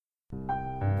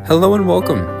Hello and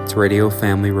welcome to Radio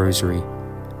Family Rosary.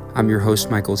 I'm your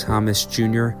host, Michael Thomas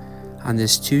Jr., on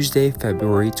this Tuesday,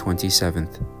 February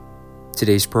 27th.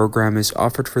 Today's program is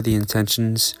offered for the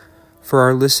intentions for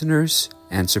our listeners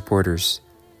and supporters.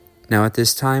 Now at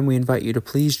this time, we invite you to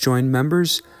please join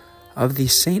members of the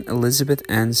St. Elizabeth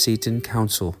Ann Seton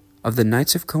Council of the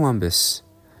Knights of Columbus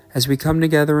as we come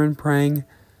together in praying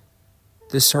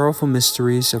the sorrowful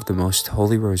mysteries of the Most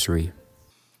Holy Rosary.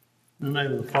 In the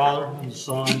name of the Father, and the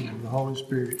Son, and the Holy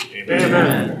Spirit.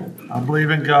 Amen. I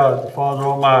believe in God, the Father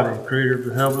Almighty, creator of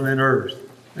the heaven and earth,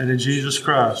 and in Jesus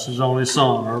Christ, his only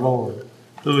Son, our Lord,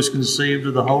 who was conceived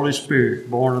of the Holy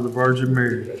Spirit, born of the Virgin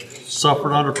Mary,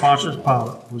 suffered under Pontius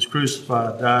Pilate, was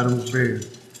crucified, died, and was buried.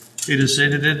 He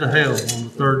descended into hell. On the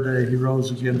third day he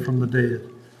rose again from the dead.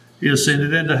 He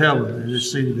ascended into heaven and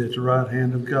is seated at the right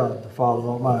hand of God, the Father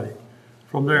Almighty.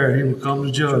 From there he will come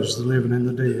to judge the living and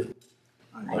the dead.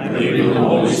 I believe in the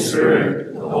Holy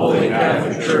Spirit, the Holy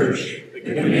Catholic Church, the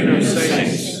communion of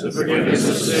saints, the forgiveness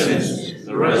of sins,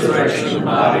 the resurrection of the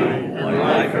body, and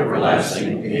life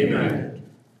everlasting. Amen.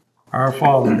 Our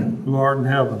Father, who art in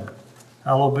heaven,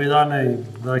 hallowed be thy name.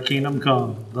 Thy kingdom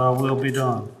come, thy will be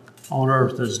done, on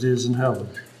earth as it is in heaven.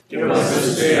 Give us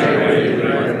this day our daily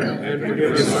bread, and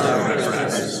forgive us our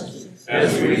trespasses,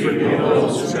 as we forgive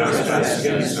those who trespass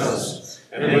against us.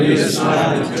 And lead us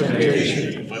not into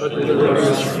temptation, but deliver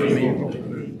us from evil.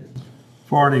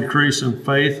 For an increase in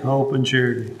faith, hope, and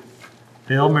charity.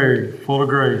 Hail Mary, full of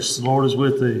grace, the Lord is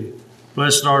with thee.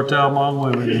 Blessed art thou among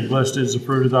women, and blessed is the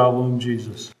fruit of thy womb,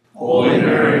 Jesus. Holy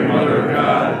Mary, Mother of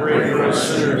God, pray for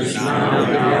us sinners, now and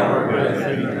at the hour of our death.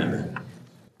 Amen.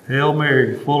 Hail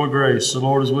Mary, full of grace, the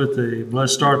Lord is with thee.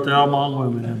 Blessed art thou among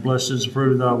women, and blessed is the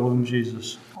fruit of thy womb,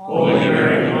 Jesus. Holy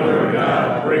Mary, Mother of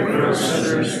God, pray for us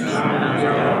sinners, now and at the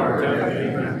hour of our death.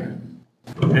 Amen.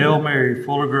 Hail Mary,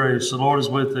 full of grace, the Lord is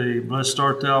with thee. Blessed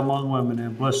art thou among women,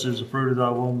 and blessed is the fruit of thy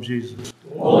womb, Jesus.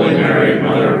 Holy Mary,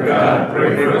 Mother of God,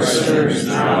 pray for us sinners,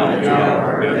 now and at the hour of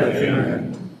our death.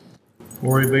 Amen.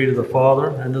 Glory be to the Father,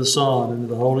 and to the Son, and to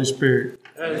the Holy Spirit.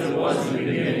 As it was in the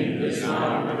beginning, is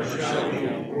now, and ever shall be,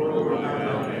 world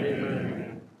without end.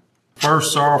 Amen.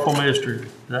 First sorrowful mystery,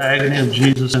 the agony of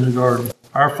Jesus in the garden.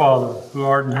 Our Father, who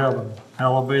art in heaven,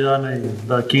 hallowed be thy name.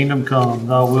 Thy kingdom come,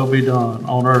 thy will be done,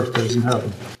 on earth as in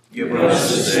heaven. Give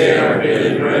us this day our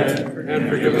daily bread, and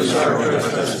forgive us our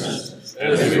trespasses,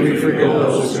 as we forgive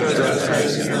those who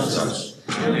trespass against us.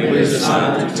 And lead us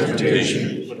not into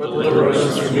temptation, but deliver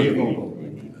us from evil.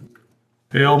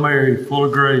 Hail Mary, full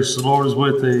of grace, the Lord is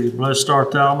with thee. Blessed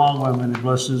art thou among women, and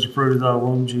blessed is the fruit of thy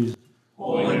womb, Jesus.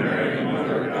 Holy Mary,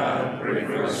 Mother of God, pray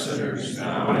for us sinners,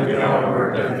 now and at the hour of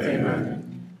our death. Amen.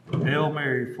 Hail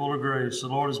Mary, full of grace, the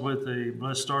Lord is with thee.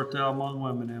 Blessed art thou among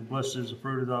women, and blessed is the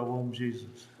fruit of thy womb,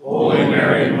 Jesus. Holy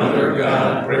Mary, Mother of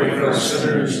God, pray for us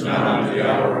sinners, now and at the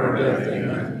hour of our death.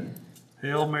 Amen.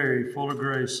 Hail Mary, full of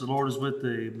grace, the Lord is with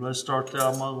thee. Blessed art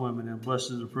thou among women, and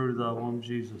blessed is the fruit of thy womb,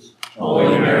 Jesus.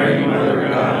 Holy Mary, Mother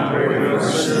of God, pray for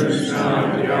us sinners, now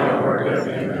and at the hour of our death.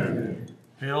 Amen.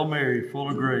 Hail Mary, full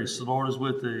of grace, the Lord is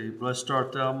with thee. Blessed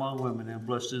art thou among women, and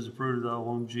blessed is the fruit of thy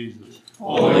womb, Jesus.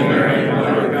 Holy Mary,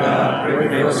 Mother of God, pray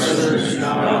for us sinners,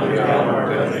 now and at the hour of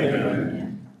our death.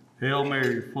 Amen. Hail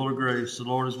Mary, full of grace, the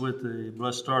Lord is with thee.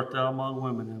 Blessed art thou among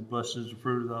women, and blessed is the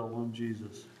fruit of thy womb,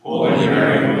 Jesus. Holy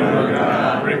Mary, Mother of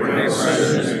God, pray for us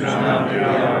sinners, now and at the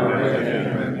hour of our death.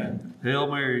 Amen. Hail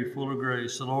Mary, full of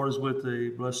grace, the Lord is with thee.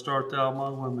 Blessed art thou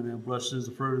among women, and blessed is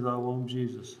the fruit of thy womb,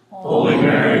 Jesus. Holy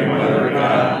Mary, Mother of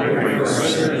God, pray for us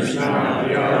sinners, now and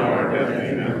at the hour of our death.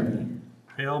 Amen.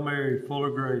 Hail Mary, full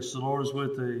of grace, the Lord is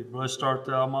with thee. Blessed art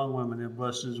thou among women, and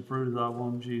blessed is the fruit of thy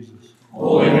womb, Jesus.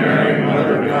 Holy Mary,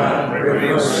 Mother of God, pray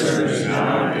for us sinners,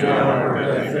 now and at the hour of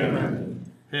our death. Amen.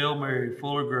 Hail Mary,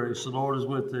 full of grace, the Lord is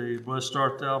with thee. Blessed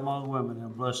art thou among women,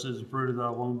 and blessed is the fruit of thy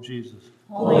womb, Jesus.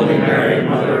 Holy Mary,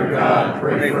 Mother of God,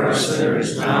 pray for us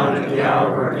sinners, now and at the hour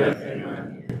of our death.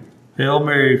 Amen. Hail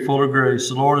Mary, full of grace,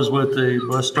 the Lord is with thee.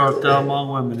 Blessed art thou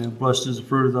among women, and blessed is the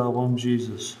fruit of thy womb,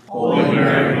 Jesus. Holy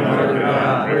Mary, Mother of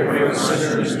God, pray for us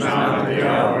sinners, now and at the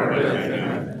hour of our death.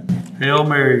 Amen. Hail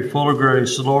Mary, full of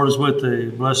grace, the Lord is with thee.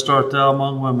 Blessed art thou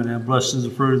among women, and blessed is the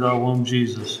fruit of thy womb,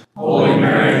 Jesus. Holy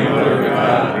Mary, Mother of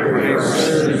God, pray for us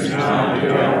sinners, now and at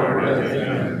the hour of our death.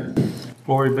 Amen.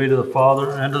 Glory be to the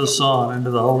Father, and to the Son, and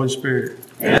to the Holy Spirit.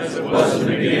 As it was in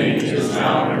the beginning, is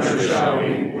now, and ever shall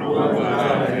be, world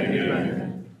without end.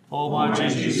 Amen. O my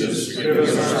Jesus, forgive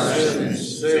us our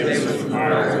sins, save us from the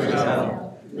fires of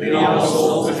hell. Lead all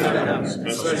souls to heaven,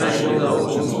 especially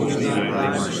those who most need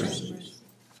thy mercy.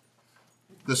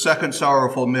 The second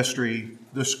sorrowful mystery,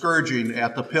 the scourging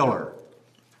at the pillar.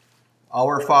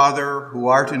 Our Father, who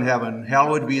art in heaven,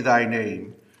 hallowed be thy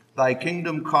name. Thy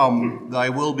kingdom come, thy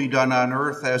will be done on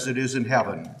earth as it is in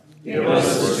heaven. Give us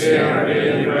this day our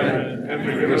daily bread, and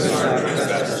forgive us our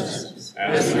trespasses,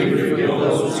 as we forgive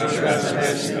those who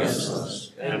trespass against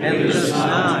us. And lead us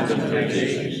not into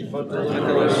temptation, but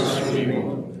deliver us from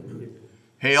evil.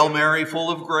 Hail Mary,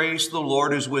 full of grace, the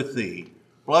Lord is with thee.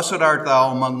 Blessed art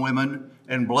thou among women,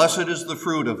 and blessed is the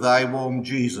fruit of thy womb,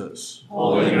 Jesus.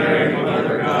 Holy Mary,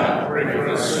 Mother of God, pray for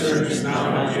us sinners now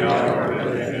and at the hour of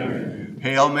our death. Amen.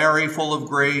 Hail Mary, full of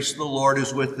grace, the Lord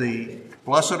is with thee.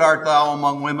 Blessed art thou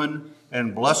among women,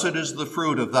 and blessed is the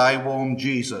fruit of thy womb,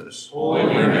 Jesus. Holy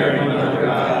Mary, Mother of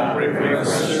God, pray for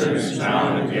us sinners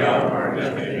now and at the hour of our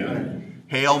death. Amen.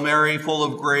 Hail Mary, full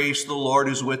of grace, the Lord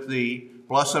is with thee.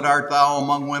 Blessed art thou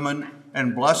among women,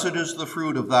 and blessed is the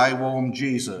fruit of thy womb,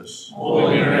 Jesus.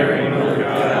 Holy Mary, Mother of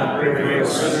God, pray for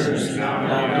us sinners now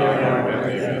and at the hour of our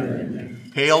death.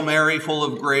 Amen. Hail Mary, full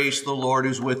of grace, the Lord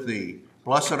is with thee.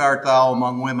 Blessed art thou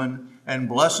among women, and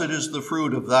blessed is the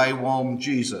fruit of thy womb,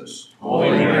 Jesus. Holy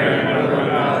Mary, Mother of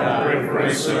God, pray for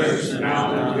us sinners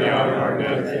now and at the hour of our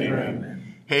death.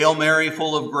 Amen. Hail Mary,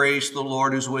 full of grace, the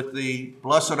Lord is with thee.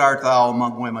 Blessed art thou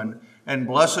among women, and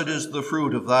blessed is the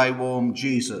fruit of thy womb,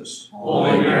 Jesus.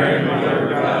 Holy Mary, Mother of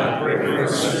God, pray for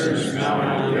us sinners now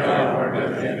and at the hour of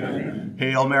our death. Amen.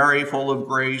 Hail Mary, full of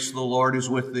grace, the Lord is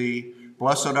with thee.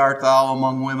 Blessed art thou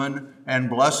among women, and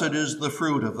blessed is the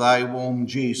fruit of thy womb,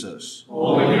 Jesus.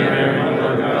 Holy Mary,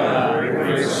 Mother of God,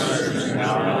 pray for us sinners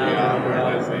now and at the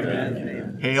hour of our death.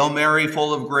 Amen. Hail Mary,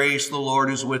 full of grace, the Lord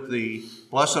is with thee.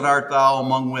 Blessed art thou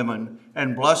among women,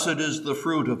 and blessed is the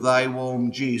fruit of thy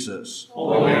womb, Jesus.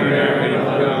 Holy Mary,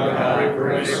 Mother of God, pray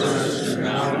for us sinners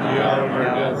now and at the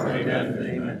hour of our death.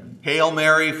 Amen. Hail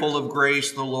Mary, full of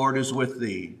grace, the Lord is with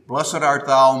thee. Blessed art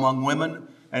thou among women,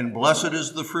 and blessed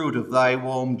is the fruit of thy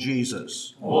womb,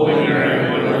 Jesus. Holy Mary,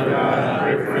 Mother of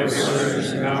God, pray for us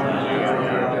sinners now and at the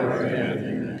hour of our death.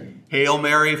 Amen. Hail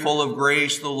Mary, full of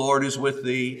grace, the Lord is with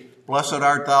thee. Blessed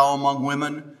art thou among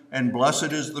women, and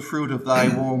blessed is the fruit of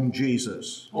thy womb,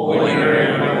 Jesus. Holy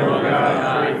Mary, Mother of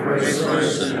God, pray for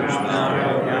us sinners now and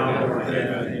at the hour of our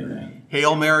death. Amen.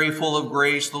 Hail Mary, full of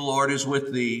grace, the Lord is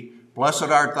with thee. Blessed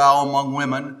art thou among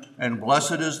women, and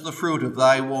blessed is the fruit of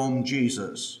thy womb,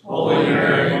 Jesus. Holy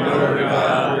Mary, Mother of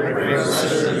God, pray for us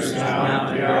sinners now and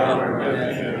at the hour of our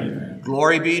death. Amen.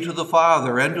 Glory be to the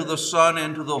Father, and to the Son,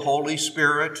 and to the Holy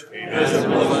Spirit. As it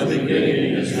was in the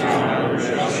beginning, is now, and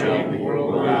ever shall be,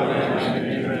 world without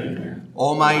end. Amen.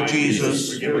 O my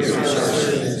Jesus, forgive us our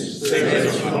sins, save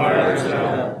us from the fires of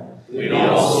hell. Lead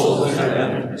all souls to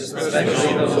heaven,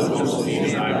 especially those who most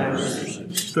need thy mercy.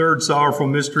 Third sorrowful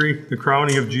mystery, the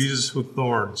crowning of Jesus with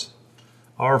thorns.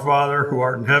 Our Father, who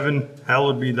art in heaven,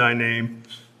 hallowed be thy name.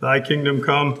 Thy kingdom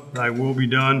come, thy will be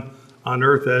done, on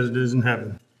earth as it is in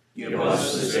heaven. Give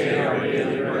us this day our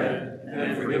daily bread,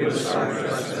 and forgive us our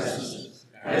trespasses,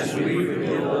 as we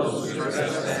forgive those who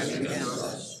trespass against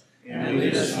us. And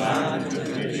lead us not into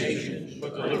temptation,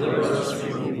 but deliver us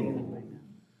from evil.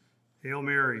 Hail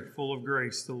Mary, full of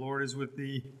grace, the Lord is with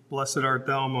thee. Blessed art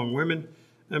thou among women,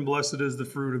 and blessed is the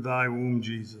fruit of thy womb,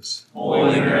 Jesus.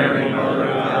 Holy Mary, Mother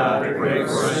of God, pray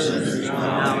for us sinners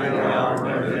now and at the hour of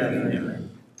our death. Amen.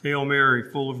 Hail Mary,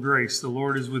 full of grace, the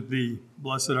Lord is with thee.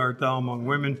 Blessed art thou among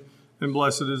women, and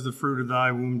blessed is the fruit of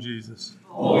thy womb, Jesus.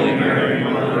 Holy Mary,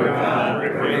 Mother of God,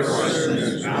 pray for us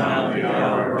sinners now and at the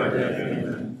hour of our death.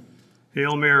 Amen.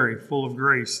 Hail Mary, full of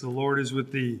grace, the Lord is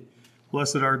with thee.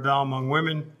 Blessed art thou among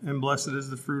women, and blessed is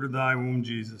the fruit of thy womb,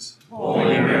 Jesus. Holy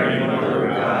Mary, Mother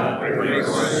of God, pray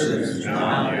for us sinners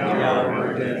now and at the hour of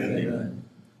our death. Amen.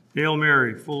 Hail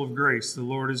Mary, full of grace, the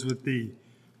Lord is with thee.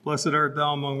 Blessed art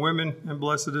thou among women, and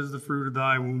blessed is the fruit of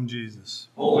thy womb, Jesus.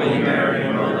 Holy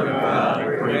Mary, Mother of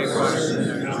God, pray for us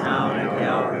sinners now and at the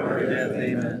hour of our death.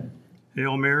 Amen.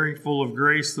 Hail Mary, full of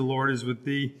grace, the Lord is with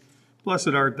thee. Blessed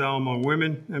art thou among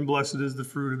women, and blessed is the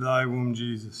fruit of thy womb,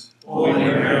 Jesus. Holy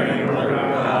Mary, Mother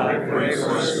of God, pray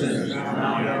for us sinners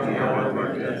now and at the hour of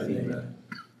our death. Amen.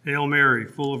 Hail Mary,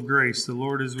 full of grace, the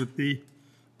Lord is with thee.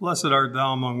 Blessed art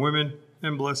thou among women,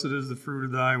 and blessed is the fruit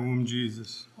of thy womb,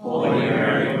 Jesus. Holy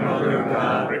Mary, Mother of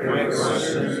God, pray for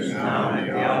us sinners now and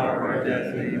at the hour of our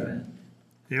death. Amen.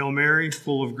 Hail Mary,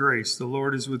 full of grace, the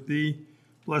Lord is with thee.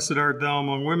 Blessed art thou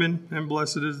among women, and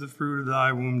blessed is the fruit of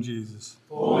thy womb, Jesus.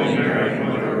 Holy Mary,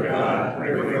 Mother of God,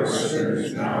 pray for us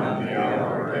sinners now and at the hour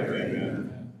of our death.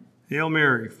 Amen. Hail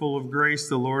Mary, full of grace,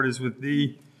 the Lord is with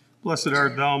thee. Blessed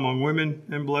art thou among women,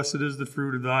 and blessed is the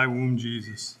fruit of thy womb,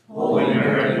 Jesus. Holy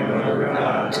Mary, Mother of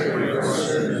God, pray for us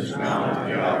sinners now and at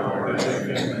the hour of our death.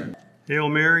 Amen. Hail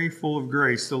Mary, full of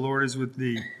grace, the Lord is with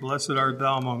thee. Blessed art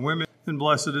thou among women, and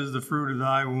blessed is the fruit of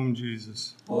thy womb,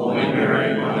 Jesus. Holy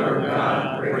Mary, Mother of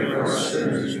God, pray for us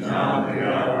sinners now and at the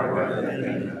hour of our death.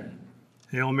 Amen.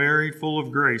 Hail Mary, full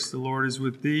of grace, the Lord is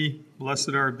with thee.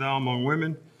 Blessed art thou among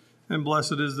women, and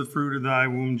blessed is the fruit of thy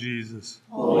womb, Jesus.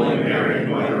 Holy Mary,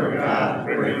 Mother of God,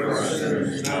 pray for us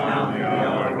sinners now and at the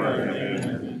hour of our death.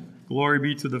 Amen. Glory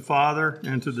be to the Father,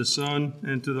 and to the Son,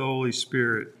 and to the Holy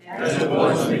Spirit. As it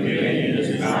was in the beginning,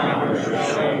 is now, and ever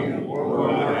shall be, world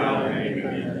without end.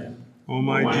 Amen. O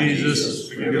my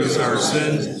Jesus, forgive us our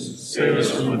sins, save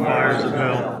us from the fires of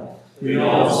hell. Lead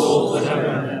all souls to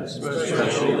heaven,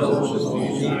 especially those who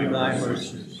need thy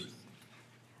mercy.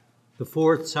 The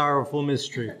fourth sorrowful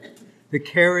mystery, the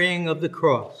carrying of the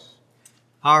cross.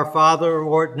 Our Father,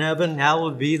 who art in heaven,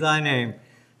 hallowed be thy name.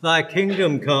 Thy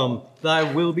kingdom come,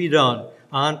 thy will be done,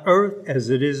 on earth as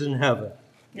it is in heaven.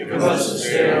 Give us this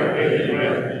day our daily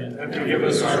bread, and forgive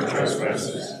us our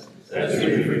trespasses, as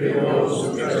we forgive those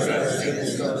who trespass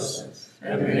against us.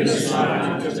 And lead us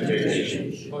not into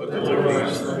temptation, but deliver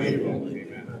us from evil.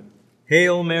 Amen.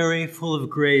 Hail Mary, full of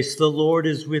grace, the Lord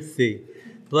is with thee.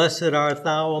 Blessed art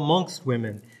thou amongst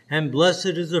women, and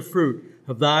blessed is the fruit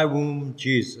of thy womb,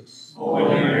 Jesus. Holy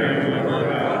Mary,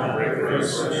 Mother of God, pray for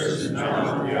us sinners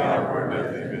now and at the hour of our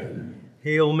death. Amen.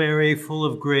 Hail Mary, full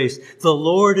of grace, the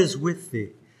Lord is with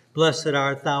thee. Blessed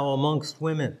art thou amongst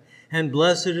women, and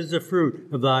blessed is the fruit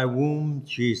of thy womb,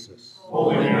 Jesus.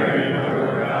 Holy Mary, Mother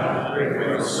of God, pray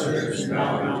for us sinners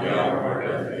now and at the hour of our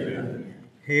death. Amen.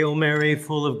 Hail Mary,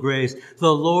 full of grace,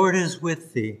 the Lord is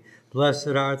with thee. Blessed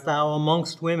art thou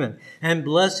amongst women, and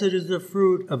blessed is the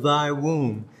fruit of thy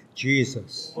womb,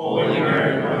 Jesus. Holy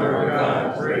Mary, Mother of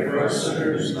God, pray for us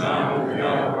sinners now and at the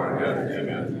hour of our death.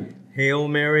 Amen. Hail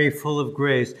Mary, full of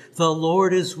grace, the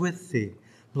Lord is with thee.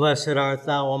 Blessed art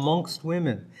thou amongst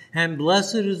women, and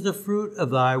blessed is the fruit of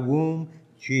thy womb,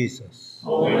 Jesus.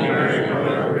 Holy Mary,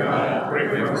 Mother of God, pray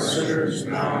for us sinners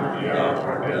now and at the hour of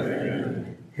our death.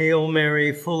 Amen. Hail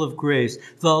Mary, full of grace,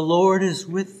 the Lord is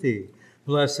with thee.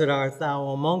 Blessed art thou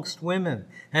amongst women,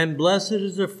 and blessed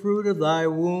is the fruit of thy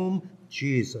womb,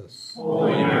 Jesus.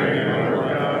 Holy Mary, Mother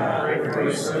of God, pray for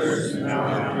us sinners now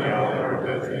and at the hour of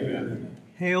our death. Amen.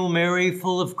 Hail Mary,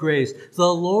 full of grace,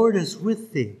 the Lord is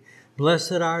with thee.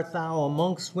 Blessed art thou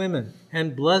amongst women,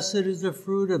 and blessed is the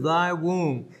fruit of thy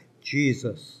womb,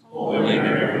 Jesus. Holy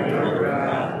Mary, Mother of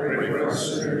God, pray for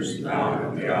us sinners now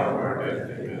and at the hour of our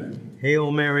death. Amen.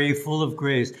 Hail Mary, full of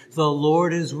grace, the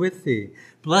Lord is with thee.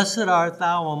 Blessed art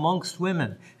thou amongst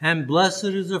women, and blessed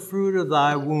is the fruit of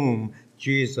thy womb,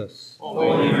 Jesus.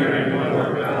 Holy Mary, Mother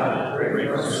of God, pray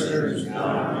for us sinners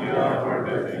now and at the hour of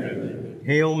our death. Amen.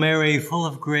 Hail Mary, full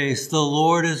of grace, the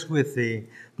Lord is with thee.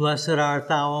 Blessed art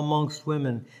thou amongst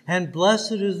women, and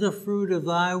blessed is the fruit of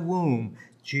thy womb,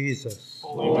 Jesus.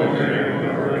 Holy Mary,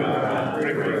 Mother of God,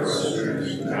 pray for us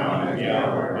sinners now and at the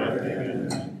hour of our death.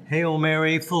 Amen. Hail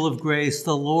Mary, full of grace,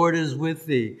 the Lord is with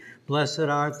thee. Blessed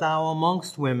art thou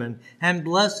amongst women, and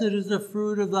blessed is the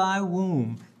fruit of thy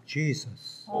womb,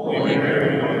 Jesus. Holy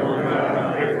Mary, Mother of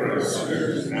God, pray for us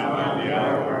sinners now and at the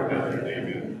hour of our death.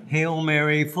 Amen. Hail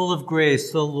Mary, full of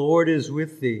grace, the Lord is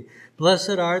with thee.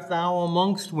 Blessed art thou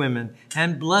amongst women,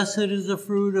 and blessed is the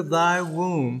fruit of thy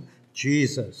womb,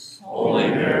 Jesus. Holy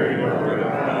Mary, Mother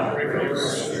of God, pray for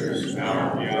us sinners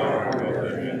now and at the hour of our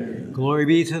death. Amen. Glory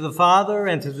be to the Father,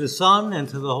 and to the Son, and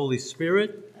to the Holy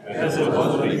Spirit. As it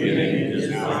was in the beginning, is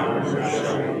now, and ever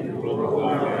shall be, world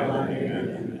without end.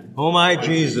 Amen. O my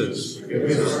Jesus,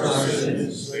 Forgive us our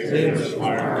sins, save us from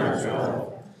fire and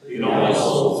hell. Lead all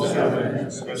souls to heaven,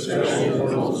 especially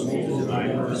those who need thy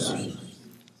mercy.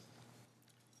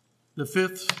 The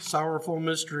fifth sorrowful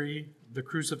mystery, the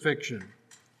crucifixion.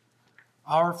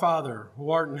 Our Father, who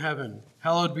art in heaven,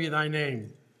 hallowed be thy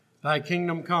name. Thy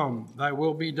kingdom come, thy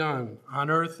will be done, on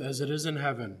earth as it is in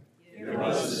heaven. Give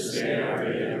us this day our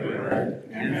daily bread,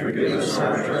 and forgive us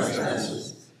our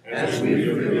trespasses, as we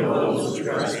forgive those who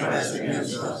trespass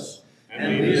against us.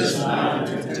 And lead us not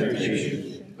into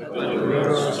temptation, but deliver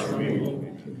us from evil.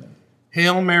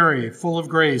 Hail Mary, full of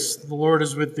grace, the Lord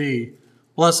is with thee.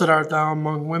 Blessed art thou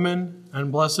among women,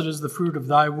 and blessed is the fruit of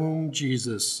thy womb,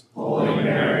 Jesus. Holy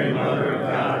Mary, Mother of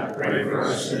God, pray for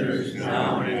us sinners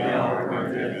now and at the hour of our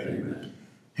death. Amen.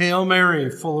 Hail Mary,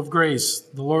 full of grace,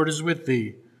 the Lord is with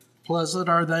thee. Blessed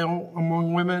art thou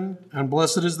among women, and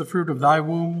blessed is the fruit of thy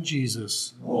womb,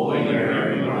 Jesus. Holy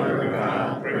Mary, Mother of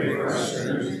God, pray for us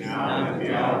sinners now and at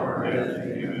the hour of our death.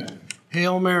 Amen.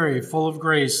 Hail Mary, full of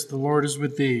grace, the Lord is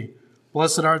with thee.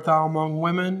 Blessed art thou among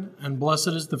women, and blessed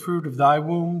is the fruit of thy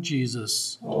womb,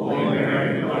 Jesus. Holy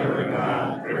Mary, Mother of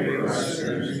God, pray for us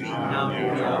sinners now and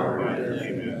at the hour of our death.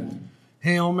 Amen.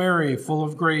 Hail Mary, full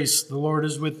of grace, the Lord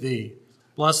is with thee.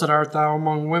 Blessed art thou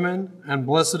among women, and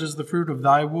blessed is the fruit of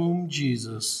thy womb,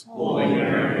 Jesus. Holy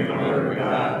Mary, Mother of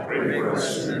God, pray for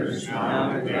us sinners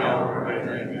now and at the hour of our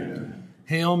death. Amen.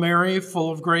 Hail Mary, full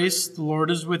of grace, the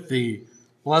Lord is with thee.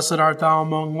 Blessed art thou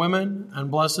among women, and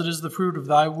blessed is the fruit of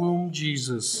thy womb,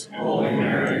 Jesus. Holy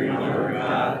Mary, Mother of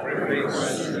God, pray for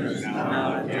us sinners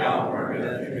now and at the hour of our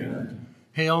death. Amen.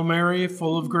 Hail Mary,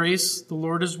 full of grace, the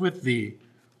Lord is with thee.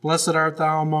 Blessed art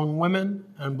thou among women,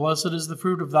 and blessed is the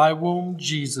fruit of thy womb,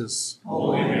 Jesus.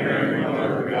 Holy Mary,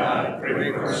 Mother of God,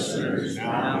 pray for us sinners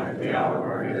now and at the hour of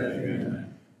our death.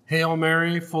 Amen. Hail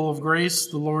Mary, full of grace,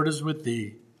 the Lord is with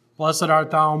thee. Blessed art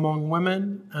thou among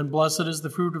women, and blessed is the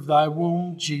fruit of thy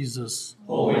womb, Jesus.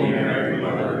 Holy Mary,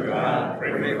 Mother of God,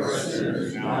 pray for us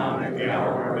sinners now and at the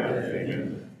hour of our death.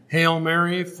 Amen. Hail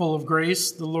Mary, full of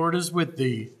grace, the Lord is with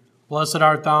thee. Blessed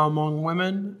art thou among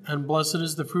women, and blessed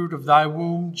is the fruit of thy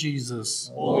womb,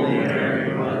 Jesus. Holy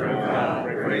Mary, Mother of God,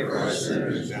 pray for us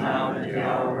sinners now and at the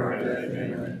hour of our death.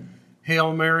 Amen.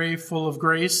 Hail Mary, full of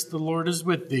grace, the Lord is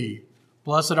with thee.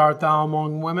 Blessed art thou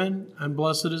among women, and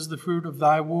blessed is the fruit of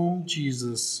thy womb,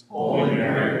 Jesus. Holy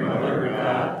Mary, Mother of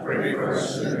God, pray for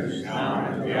us sinners now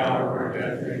and at the hour of our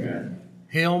death. Amen.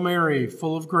 Hail Mary,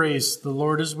 full of grace, the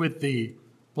Lord is with thee.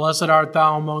 Blessed art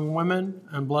thou among women,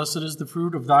 and blessed is the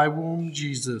fruit of thy womb,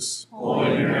 Jesus. Holy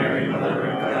Mary, Mother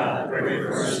of God, pray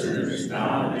for us sinners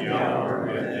now and at the hour of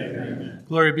our death. Amen.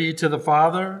 Glory be to the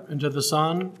Father, and to the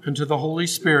Son, and to the Holy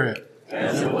Spirit.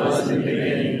 As it was in the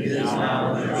beginning, is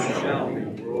now, and ever shall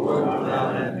be, world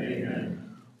without end.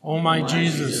 Amen. O my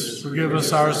Jesus, forgive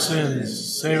us our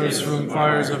sins, save us from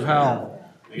fires of hell,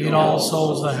 lead all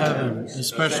souls to heaven,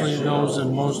 especially those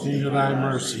in most need of thy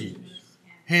mercy.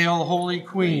 Hail, Holy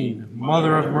Queen,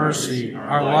 Mother of mercy,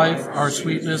 our life, our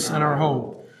sweetness, and our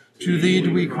hope. To thee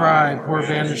do we cry, poor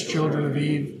banished children of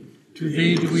Eve. To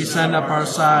thee do we send up our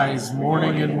sighs,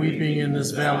 mourning and weeping in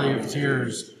this valley of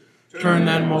tears. Turn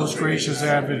then, most gracious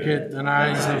Advocate, thine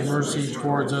eyes of mercy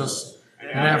towards us,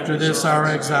 and after this our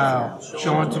exile,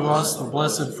 show unto us the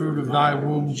blessed fruit of thy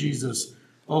womb, Jesus.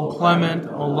 O clement,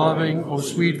 O loving, O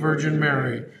sweet Virgin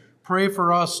Mary, pray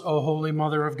for us, O Holy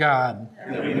Mother of God.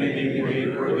 That we may be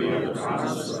made worthy of the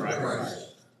promises of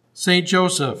Christ. Saint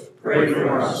Joseph, Pray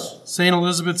for us. Saint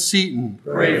Elizabeth Seton,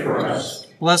 Pray for us.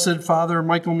 Blessed Father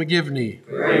Michael McGivney,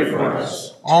 Pray for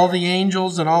us. all the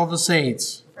angels and all the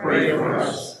saints, Pray for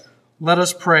us. let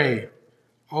us pray.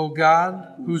 O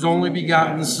God, whose only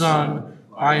begotten Son,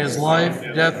 by his life,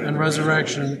 death, and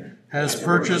resurrection, has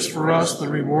purchased for us the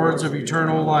rewards of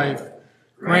eternal life,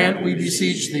 grant, we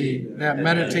beseech thee, that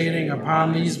meditating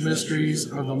upon these mysteries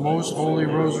of the most holy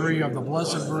rosary of the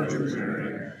Blessed Virgin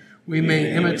Mary, we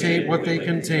may imitate what they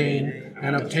contain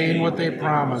and obtain what they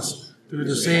promise, through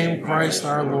the same Christ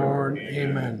our Lord.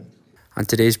 Amen. On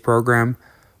today's program,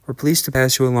 we're pleased to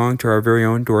pass you along to our very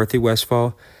own Dorothy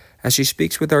Westfall as she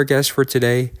speaks with our guest for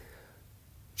today,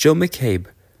 Jill McCabe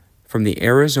from the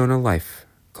Arizona Life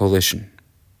Coalition.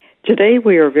 Today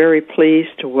we are very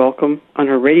pleased to welcome on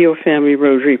our Radio Family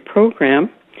Rosary program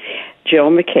Jill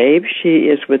McCabe. She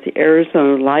is with the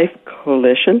Arizona Life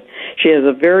Coalition. She has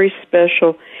a very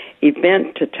special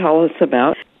event to tell us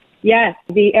about. Yes,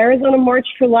 the Arizona March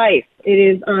for Life. It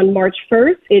is on March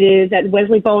 1st. It is at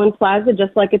Wesley Bowen Plaza,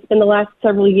 just like it's been the last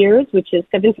several years, which is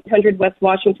 1700 West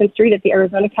Washington Street at the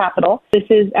Arizona Capitol. This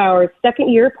is our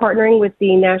second year partnering with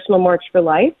the National March for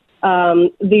Life.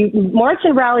 The march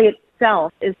and rally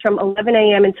itself is from 11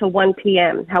 a.m. until 1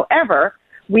 p.m. However,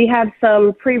 we have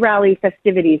some pre-rally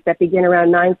festivities that begin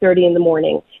around 9:30 in the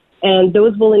morning. And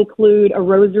those will include a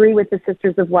rosary with the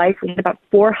Sisters of Life. We had about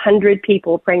 400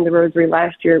 people praying the rosary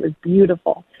last year. It was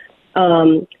beautiful.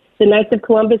 The Knights of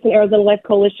Columbus and Arizona Life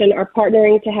Coalition are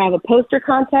partnering to have a poster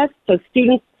contest. So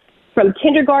students from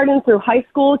kindergarten through high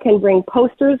school can bring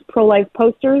posters, pro-life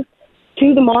posters,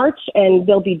 to the march, and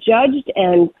they'll be judged.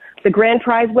 And the grand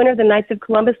prize winner, the Knights of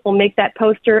Columbus, will make that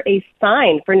poster a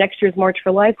sign for next year's March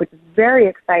for Life, which is very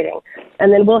exciting.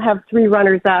 And then we'll have 3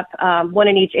 runners-up, one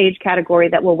in each age category,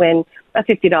 that will win a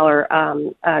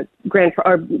 $50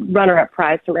 runner-up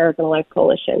prize from Arizona Life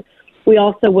Coalition. We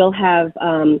also will have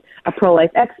a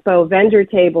pro-life expo, vendor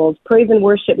tables, praise and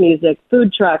worship music,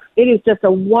 food trucks. It is just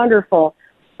a wonderful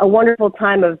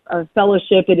time of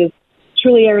fellowship. It is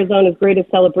truly Arizona's greatest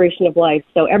celebration of life.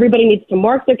 So everybody needs to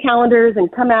mark their calendars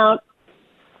and come out,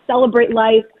 celebrate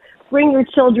life, bring your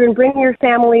children, bring your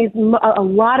families. A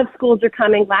lot of schools are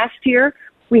coming. Last year,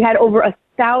 we had over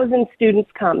 1,000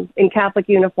 students come in Catholic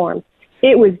uniforms.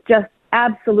 It was just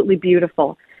absolutely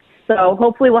beautiful. So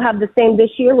hopefully we'll have the same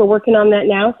this year. We're working on that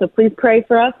now. So please pray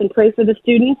for us and pray for the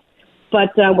students.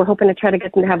 But we're hoping to try to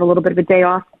get them to have a little bit of a day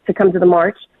off to come to the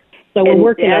march. So we're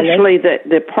working on it. Actually,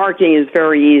 the parking is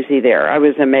very easy there. I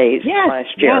was amazed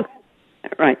last year. Yes.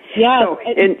 Right. Yes. So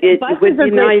it would be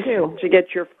nice to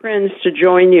get your friends to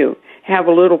join you. Have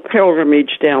a little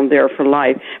pilgrimage down there for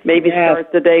life. Maybe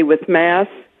start the day with Mass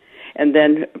and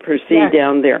then proceed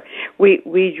down there. We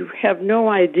have no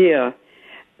idea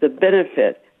the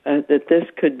benefit that this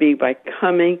could be by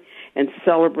coming and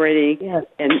celebrating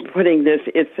and putting this.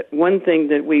 It's one thing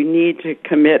that we need to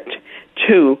commit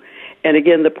to. And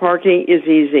again, the parking is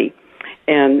easy.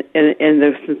 And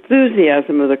the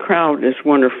enthusiasm of the crowd is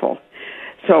wonderful.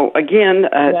 So again,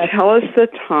 tell us the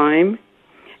time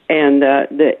and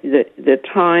the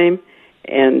time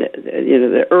and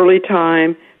the early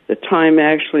time, the time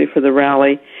actually for the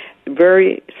rally,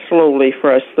 very slowly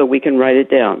for us so we can write it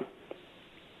down.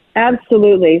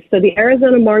 Absolutely. So the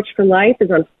Arizona March for Life is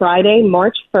on Friday,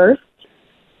 March 1st.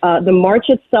 The march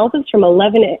itself is from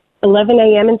 11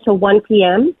 a.m. until 1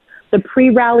 p.m. The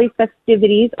pre-rally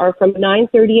festivities are from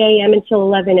 9:30 a.m. until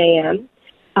 11 a.m.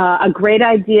 A great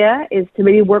idea is to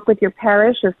maybe work with your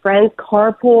parish or friends,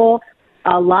 carpool.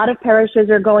 A lot of parishes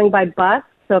are going by bus,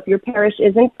 so if your parish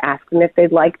isn't, ask them if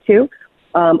they'd like to,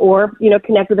 or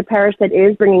connect with a parish that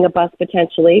is bringing a bus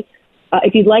potentially.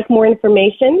 If you'd like more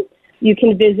information, you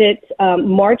can visit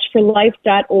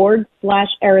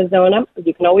marchforlife.org/Arizona.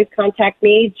 You can always contact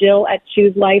me, Jill at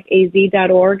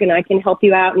chooselifeaz.org, and I can help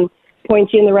you out and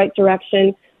point you in the right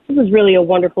direction. This is really a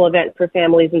wonderful event for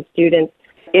families and students.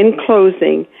 In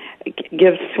closing,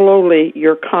 give slowly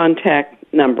your contact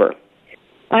number.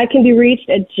 I can be reached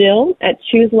at Jill at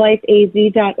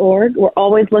chooselifeaz.org. We're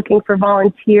always looking for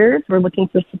volunteers. We're looking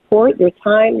for support, your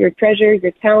time, your treasure,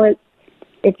 your talents.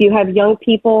 If you have young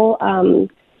people,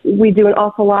 we do an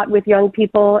awful lot with young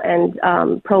people and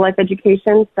pro-life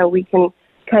education, so we can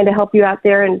kind of help you out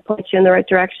there and point you in the right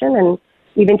direction, and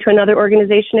even to another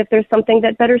organization if there's something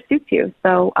that better suits you.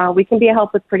 So we can be a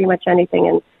help with pretty much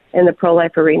anything in the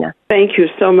pro-life arena. Thank you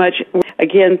so much.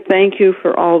 Again, thank you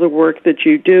for all the work that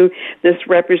you do. This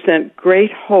represents great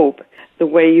hope, the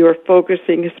way you are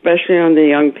focusing, especially on the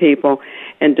young people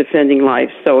and defending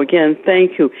life. So again,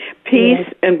 thank you. Peace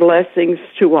and blessings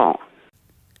to all.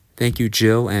 Thank you,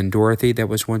 Jill and Dorothy. That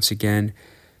was once again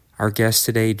our guest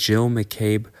today, Jill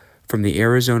McCabe from the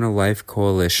Arizona Life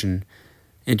Coalition,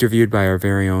 interviewed by our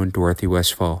very own Dorothy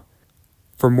Westfall.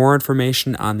 For more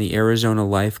information on the Arizona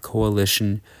Life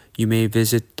Coalition, you may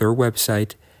visit their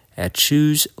website at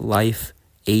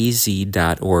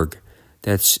chooselifeaz.org.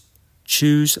 That's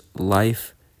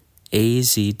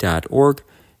chooselifeaz.org.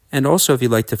 And also, if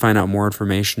you'd like to find out more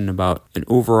information about an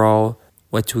overall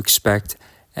what to expect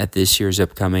at this year's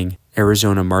upcoming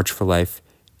Arizona March for Life,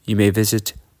 you may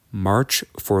visit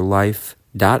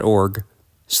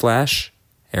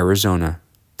marchforlife.org/Arizona.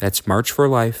 That's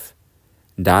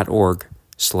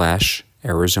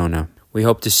marchforlife.org/Arizona. We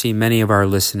hope to see many of our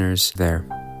listeners there.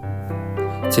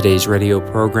 Today's radio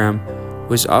program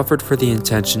was offered for the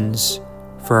intentions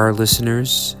for our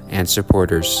listeners and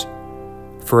supporters.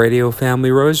 For Radio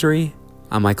Family Rosary,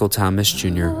 I'm Michael Thomas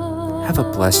Jr. Have a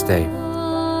blessed day.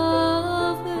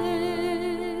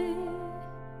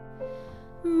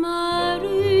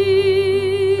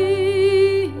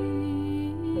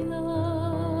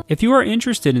 If you are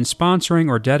interested in sponsoring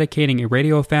or dedicating a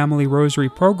Radio Family Rosary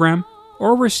program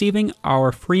or receiving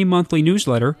our free monthly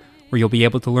newsletter where you'll be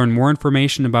able to learn more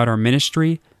information about our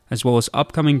ministry as well as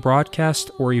upcoming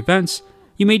broadcasts or events,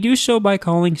 you may do so by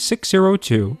calling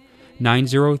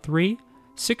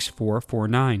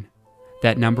 602-903-6449.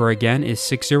 That number again is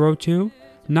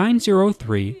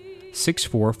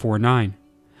 602-903-6449.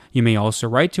 You may also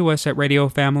write to us at Radio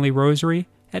Family Rosary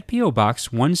at P.O.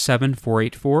 Box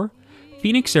 17484,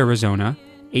 Phoenix, Arizona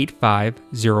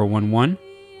 85011,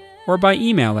 or by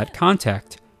email at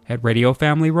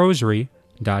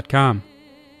contact@radiofamilyrosary.com.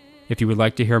 If you would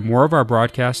like to hear more of our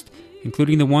broadcast,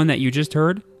 including the one that you just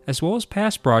heard, as well as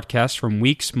past broadcasts from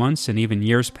weeks, months, and even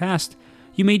years past,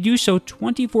 you may do so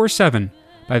 24/7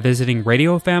 by visiting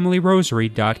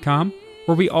radiofamilyrosary.com,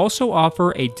 where we also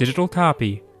offer a digital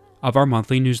copy of our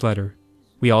monthly newsletter.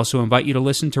 We also invite you to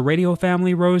listen to Radio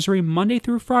Family Rosary Monday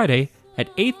through Friday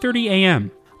at 8:30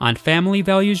 a.m. on Family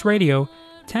Values Radio,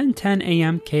 1010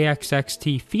 a.m.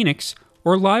 KXXT Phoenix,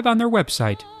 or live on their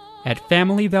website at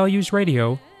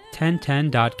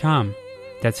familyvaluesradio1010.com.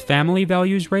 That's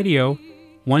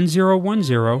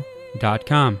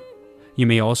familyvaluesradio1010.com. You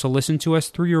may also listen to us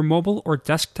through your mobile or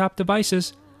desktop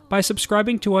devices by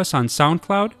subscribing to us on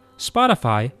SoundCloud,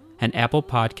 Spotify, and Apple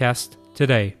Podcasts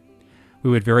today.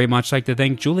 We would very much like to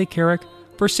thank Julie Carrick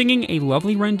for singing a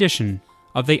lovely rendition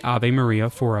of the Ave Maria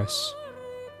for us.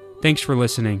 Thanks for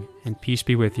listening, and peace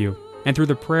be with you. And through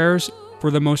the prayers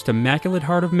for the most immaculate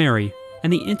heart of Mary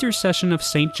and the intercession of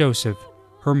Saint Joseph,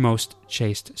 her most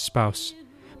chaste spouse.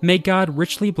 May God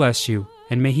richly bless you,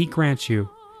 and may he grant you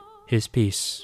his peace.